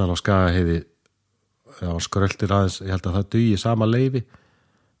annað vatnan á Skagaheiði á Skröltir aðeins, ég held að það dugi sama leyfi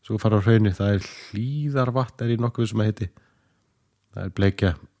svo fara á Hrauni, það er Hlíðarvatn er í nokkuð sem að heiti, það er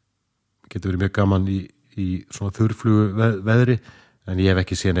bleikja, getur verið mjög gaman í svona þurrflugu veðri en ég hef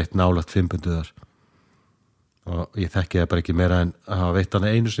ekki séð neitt nálægt 5 pundu þar og ég þekki það bara ekki meira en að hafa veitt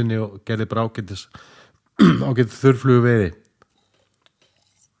hana einu sinni og gerði bara ágætis þurrflugu veiði.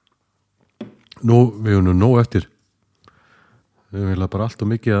 Nú, við erum nú nóg eftir. Við vilja bara allt og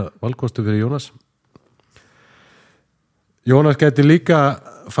mikið að valkostu fyrir Jónas. Jónas gæti líka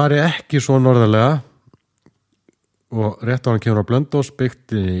farið ekki svo norðarlega og rétt á hann kemur á Blönduós,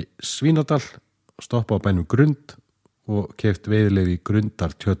 byggt í Svínadal, stoppa á bænum Grund og keypt veiðileyfi í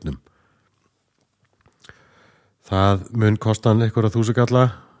Grundartjörnum. Það mun kosta hann einhverja 1000 kalla,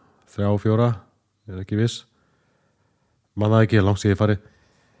 3-4, ég er ekki viss. Man það ekki, langt sér ég farið.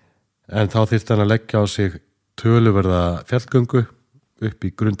 En þá þyrfti hann að leggja á sig töluverða fjallgöngu upp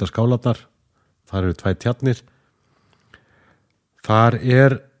í Grundarskálarnar. Þar eru 2 tjarnir. Þar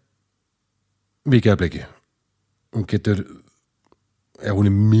er mikið af bleikju. Hún getur, hún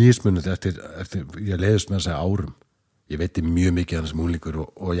er mismunandi eftir ég leiðist með að segja árum. Ég veit mjög mikið hann sem unglingur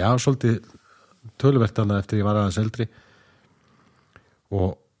og já, svolítið töluvert hann eftir ég var aðeins eldri.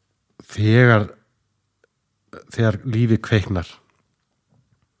 Og þegar lífið kveiknar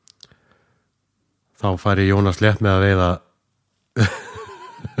þá færi Jónas létt með að veiða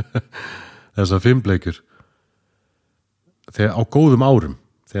þessar 5 bleikjur þegar á góðum árum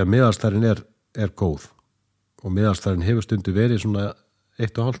þegar meðalstærin er góð og meðalstærin hefur stundu verið svona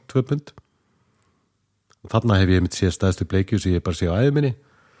 1,5-2 pund. Þarna hef ég mitt séð stæðstu bleikju sem ég bara sé á æði minni,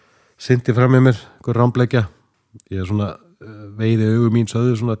 syndi fram með mér einhver rámbleikja, ég er svona veiði augu mín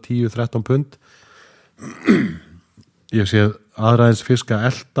sögðu svona 10-13 pund. Ég sé aðraðins fiska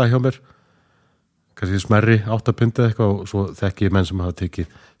elda hjá mér, kannski smerri 8 pund eða eitthvað, og svo þekki ég menn sem hafa tekið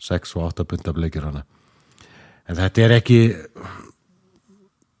 6 og 8 punda bleikjur hana. En þetta er ekki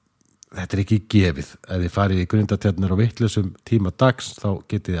gefið. Ef þið farið í Grundartjarnir á vitlausum tíma dags, þá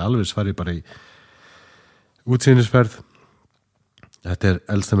getið þið alveg farið bara í útsýnisferð. Þetta er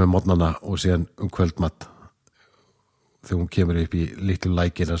elsta með morgnana og síðan kvöldmatt þegar hún kemur upp í litlu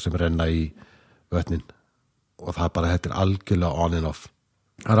lækina sem renna í vötnin, og það bara, þetta er algjörlega on and off.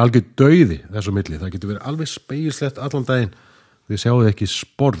 Það er algjör dauði þessu milli, það getur verið alveg spegilslegt allan daginn, þið sjáuð ekki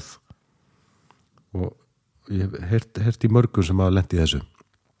sporð, og ég hef heyrt í mörgum sem hafa lent í þessu.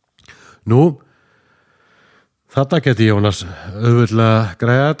 Nú, þarna geti Jónas auðvitað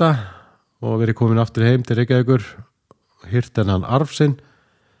græða þetta og verið komin aftur heim til Reykjavíkur, hirt hennan arf sinn,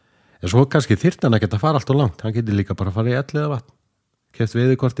 en svo kannski þyrfti hann að geta fara allt og langt, hann geti líka bara að fara í Elliðavatn, keypt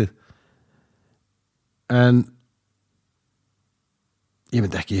veiðikortið. En ég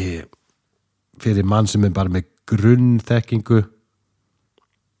myndi ekki fyrir mann sem er bara með grunnþekkingu,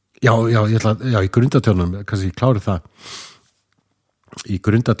 í Grundartjörnunum, kannski ég klári það. Í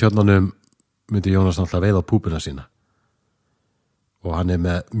Grundartjörnunum myndi Jónas náttúrulega veiða á púpuna sína, og hann er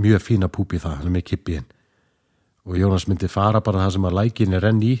með mjög fína púp í það, hann er með kippiinn, og Jónas myndi fara bara það sem að lækinni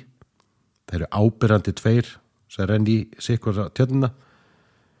renn í. Þeir eru ábyrrandi 2 sem renn í sikkur tjörnuna,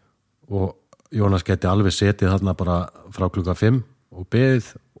 og Jónas geti alveg setið þarna bara frá klukkan 5 og beðið,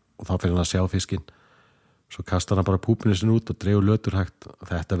 og þá fyrir hann að sjá fiskinn. Svo kastar hann bara púpunni sinni út og dregur lötur hægt.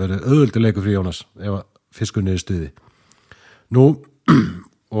 Þetta verður auðvölduleikur fyrir Jónas ef fiskunni er í stuði. Nú,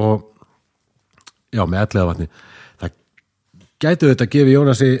 og já, með Elliðavatni, það gæti þetta að gefa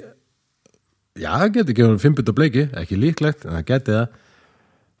Jónasi, það geti gefið hann 5 punda bleiki, ekki líklegt, en það geti það,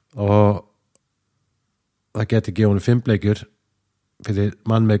 og það geti gefið hann 5 bleikjur fyrir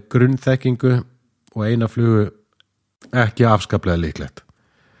mann með grunnþekkingu og eina flugu, ekki afskaplega líklegt.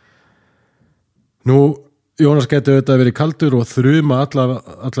 Nú, Jónas geti auðvitað verið kaldur og þruma alla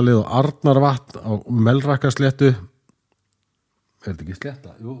leið á Arnarvatn á Melrakkasléttu. Er þetta ekki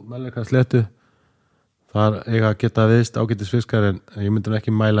slétta? Jú, Melrakkasléttu. Þar eiga að geta viðst ágætisfiskar, en ég myndi ekki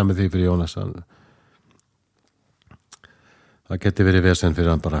mæla með því fyrir Jónas. Það geti verið vesen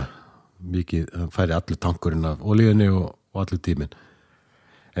fyrir hann bara mikið, hann færi allur tankurinn af olíunni og allur tíminn.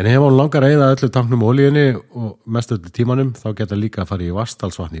 En ef hann langar að eyða allur tanknum olíunni og mest öllu tímanum, þá geta líka að fara í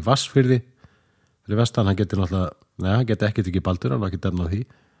Vatnsdalsvatn í Vatnsfirði. Fyrir vestan, hann geti náttúrulega, hann geti ekkert ekki baldur, hann var ekki defn á því.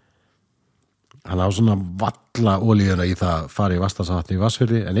 Hann á svona valla olíuna í það að fara í Vatnsdalsvatn í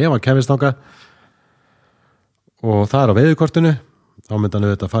Vatnsfirði, en ef hann kemist þangað og það er á veiðikortinu, þá myndi hann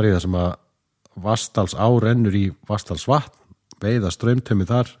auðvitað fara í það sem að Vatnsdalsá rennur í Vatnsdalsvatn, veiða straumtömi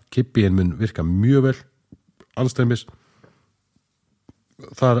þar, kippiinn mun virka mjög vel, anstreymis.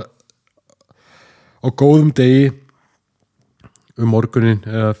 Þar á góðum degi morgunin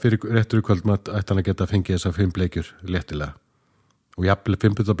eða fyrir réttur í kvöldmatt ætti hann að geta fengið þessar 5 bleikjur léttilega og jafnvel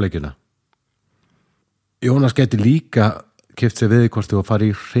 5 punda bleikjuna. Jónas geti líka keypt sér veiðikortið og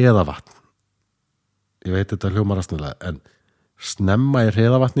farið í Hreðavatn. Ég veit þetta hljómar astnalega, en snemma í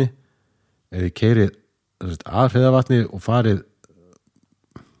Hreðavatni, ef þið keyrið að Hreðavatni og farið,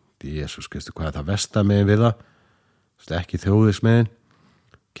 Jesús Kristi, hvað er það, vestamegin við það, ekki þjóðismegin,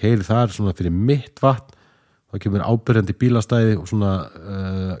 keyrið þar svona fyrir mitt vatn, þá kemur ábyrjandi bílastæði og svona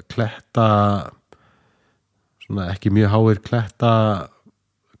kletta, svona ekki mjög háir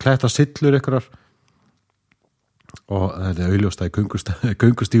kletta sillur ykkurar, og þetta er auðljóstæði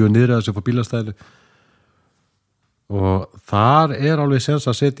göngustígu niður að þessu på bílastæðinu, og þar er alveg sens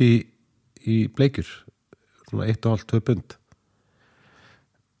að setja í bleikjur, svona 1,5-2 pund.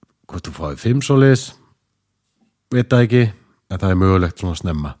 Hvort þú fáið 5 svoleiðis, veit það ekki, en það er mögulegt svona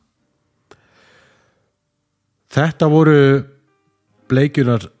snemma. Þetta voru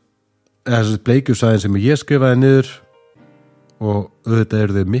bleikjurnar, eða þessi bleikjursæðin sem ég skrifaði niður, og auðvitað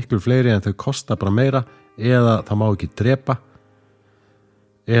eru þau miklu fleiri en þau kosta bara meira, eða það má ekki drepa,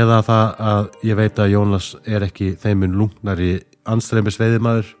 eða það að ég veit að Jónas er ekki þeimun lungnari anstreymis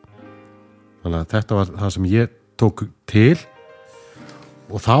veiðimaður. Þannig að þetta var það sem ég tók til,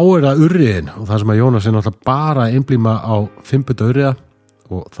 og þá er það urriðin, og það sem að Jónas er náttúrulega bara að einblíma á 5 punda urriða,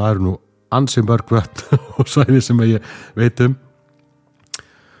 og það eru nú ansi mörg vötn og svæði sem ég veit um,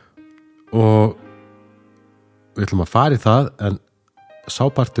 og við ætlum að fara í það, en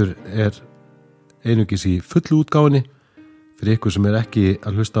sápartur er einungis í fullu útgáfunni fyrir ykkur sem er ekki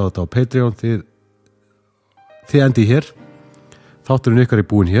að hlusta á þetta á Patreon. Þið endi hér, þátturinn ykkar er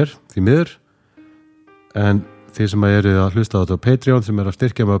búin hér því miður, en þið sem eru að hlusta á þetta á Patreon, sem er að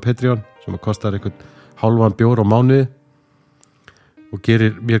styrkja mig á Patreon, sem að kostar einhvern hálfan bjór á mánuði og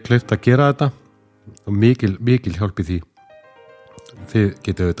gerir mér kleift að gera þetta, og mikil hjálp í því. Þið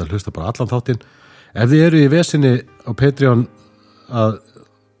getið auðvitað að hlusta bara allan þáttinn. Ef þið eru í vesinni á Patreon að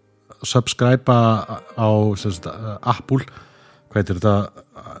subscribe á Apple, hvað heitir þetta,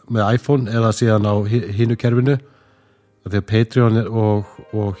 með iPhone eða síðan á hinu kerfinu, því að Patreon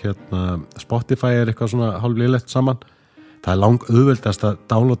og Spotify er eitthvað svona hálflilegt saman. Það er auðveldast að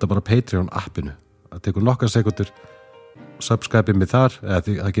downloada bara Patreon appinu. Það tekur nokkar sekundur, subscribe mig þar, eða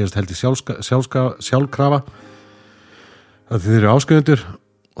það gerist held í sjálfkrafa að þið eru áskrifundur,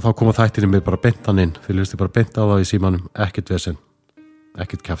 og þá koma þættinni mér bara beintan inn. Þið hlustið bara beint á það í símanum, ekkert vesen,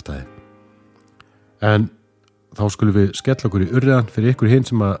 ekkert kjaftaði. En þá skulum við skella okkur í urriðan fyrir ykkur hinn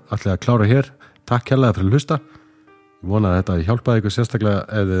sem ætlaði að klára hér. Takk kærlega fyrir að hlusta. Ég vona að þetta hjálpaði ykkur sérstaklega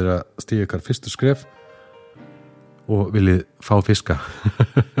ef þið eru að stíga ykkar fyrstu skref og viljið fá fiska.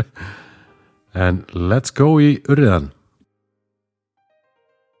 En let's go í urriðan.